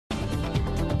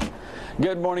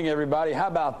Good morning, everybody. How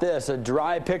about this? A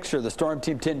dry picture. The Storm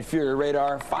Team 10 Fury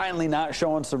radar finally not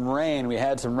showing some rain. We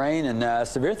had some rain and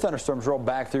severe thunderstorms rolled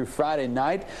back through Friday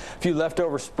night. A few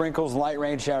leftover sprinkles, light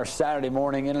rain showers Saturday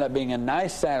morning. Ended up being a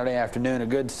nice Saturday afternoon, a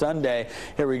good Sunday.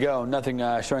 Here we go. Nothing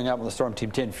showing up on the Storm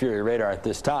Team 10 Fury radar at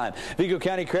this time. Vigo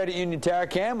County Credit Union Tower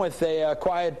Cam with a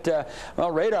quiet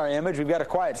radar image. We've got a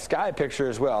quiet sky picture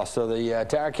as well. So the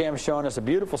Tower Cam is showing us a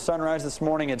beautiful sunrise this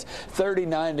morning. It's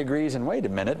 39 degrees. And wait a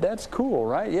minute, that's cool.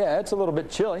 Right? Yeah, it's a little bit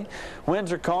chilly.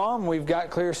 Winds are calm. We've got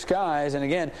clear skies. And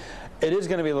again, it is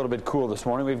going to be a little bit cool this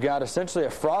morning. We've got essentially a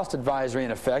frost advisory in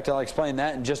effect. I'll explain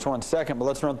that in just one second, but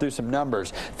let's run through some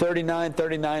numbers. 39,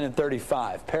 39, and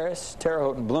 35. Paris, Terre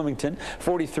Haute, and Bloomington.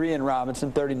 43 in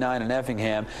Robinson, 39 in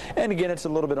Effingham. And again, it's a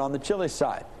little bit on the chilly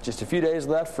side. Just a few days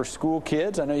left for school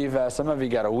kids. I know you've some of you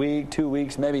got a week, 2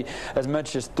 weeks, maybe as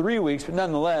much as 3 weeks, but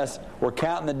nonetheless, we're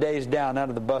counting the days down out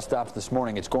of the bus stops this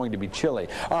morning. It's going to be chilly.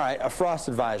 All right, a frost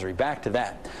advisory. Back to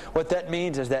that. What that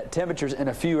means is that temperatures in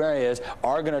a few areas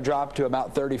are going to drop to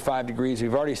about 35 degrees.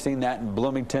 We've already seen that in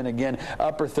Bloomington. Again,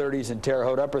 upper 30s in Terre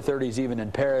Haute, upper 30s even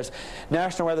in Paris.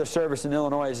 National Weather Service in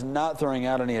Illinois is not throwing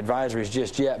out any advisories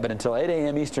just yet, but until 8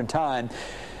 a.m. Eastern Time,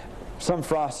 some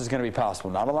frost is going to be possible.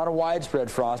 Not a lot of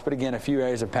widespread frost, but again, a few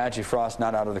areas of patchy frost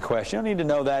not out of the question. You don't need to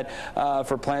know that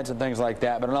for plants and things like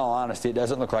that, but in all honesty, it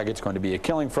doesn't look like it's going to be a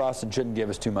killing frost and shouldn't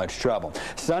give us too much trouble.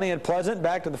 Sunny and pleasant.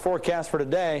 Back to the forecast for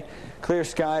today. Clear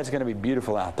skies, going to be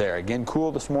beautiful out there. Again,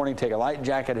 cool this morning. Take a light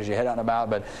jacket as you head out and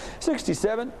about, but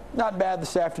 67, not bad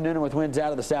this afternoon, and with winds out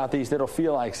of the southeast, it'll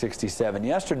feel like 67.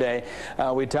 Yesterday,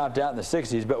 we topped out in the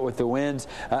 60s, but with the winds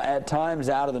at times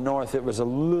out of the north, it was a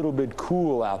little bit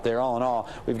cool out there. All in all,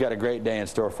 we've got a great day in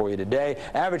store for you today.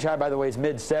 Average high, by the way, is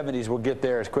mid-70s. We'll get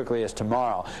there as quickly as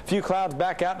tomorrow. A few clouds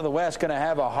back out to the west, going to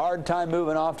have a hard time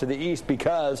moving off to the east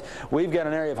because we've got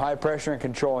an area of high pressure and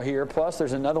control here. Plus,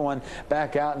 there's another one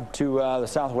back out into the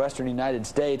southwestern United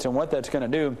States, and what that's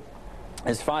going to do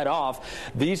is fight off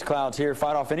these clouds here,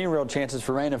 fight off any real chances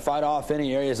for rain, and fight off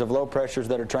any areas of low pressures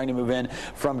that are trying to move in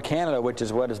from Canada, which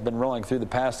is what has been rolling through the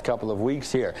past couple of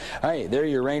weeks here. Hey, there are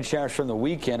your rain showers from the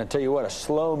weekend. I tell you what, a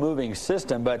slow-moving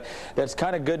system, but that's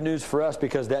kind of good news for us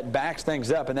because that backs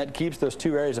things up, and that keeps those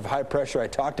two areas of high pressure I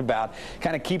talked about,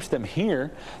 kind of keeps them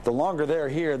here. The longer they're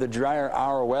here, the drier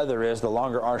our weather is, the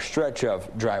longer our stretch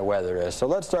of dry weather is. So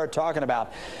let's start talking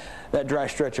about that dry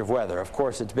stretch of weather. Of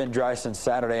course, it's been dry since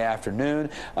Saturday afternoon.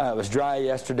 It was dry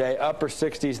yesterday, upper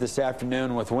 60s this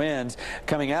afternoon with winds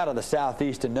coming out of the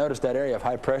southeast. And notice that area of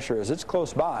high pressure as it's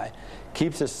close by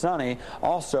keeps us sunny.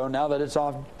 Also, now that it's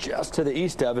off just to the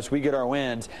east of us, we get our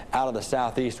winds out of the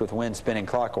southeast with winds spinning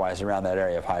clockwise around that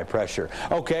area of high pressure.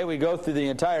 Okay, we go through the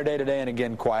entire day today, and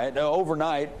again, quiet.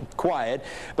 Overnight, quiet,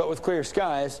 but with clear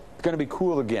skies, it's going to be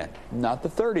cool again. Not the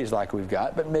 30s like we've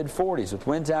got, but mid-40s with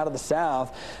winds out of the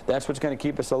south. That's what's going to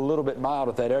keep us a little bit mild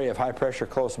with that area of high pressure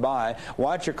close by.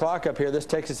 Watch your clock up here. This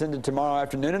takes us into tomorrow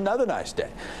afternoon, another nice day.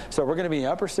 So we're going to be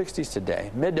upper 60s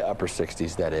today, mid to upper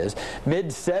 60s, that is.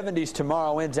 Mid-70s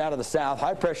tomorrow, winds out of the south.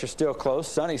 High pressure still close.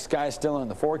 Sunny skies still in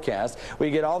the forecast. We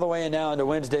get all the way in now into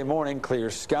Wednesday morning. Clear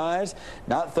skies,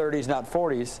 not 30s, not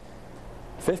 40s.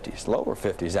 50s, lower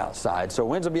 50s outside. So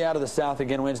winds will be out of the south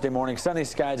again Wednesday morning. Sunny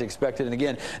skies expected. And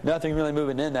again, nothing really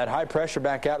moving in. That high pressure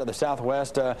back out to the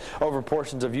southwest over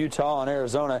portions of Utah and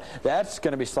Arizona. That's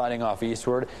going to be sliding off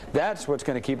eastward. That's what's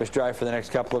going to keep us dry for the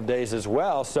next couple of days as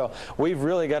well. So we've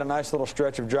really got a nice little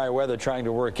stretch of dry weather trying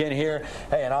to work in here.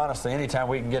 Hey, and honestly, anytime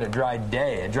we can get a dry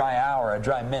day, a dry hour, a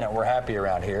dry minute, we're happy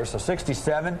around here. So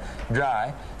 67,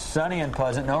 dry, sunny and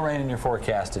pleasant. No rain in your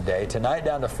forecast today. Tonight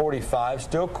down to 45,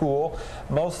 still cool.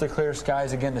 Mostly clear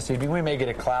skies again this evening. We may get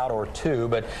a cloud or two,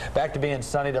 but back to being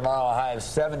sunny tomorrow. A high of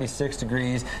 76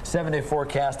 degrees. 7-day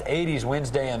forecast, 80s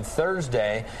Wednesday and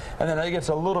Thursday. And then it gets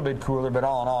a little bit cooler, but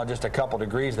all in all, just a couple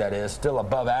degrees, that is. Still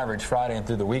above average Friday and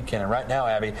through the weekend. And right now,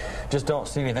 Abby, just don't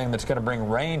see anything that's going to bring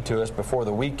rain to us before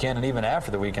the weekend and even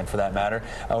after the weekend, for that matter.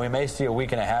 We may see a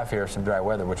week and a half here of some dry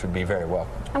weather, which would be very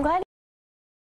welcome. I'm glad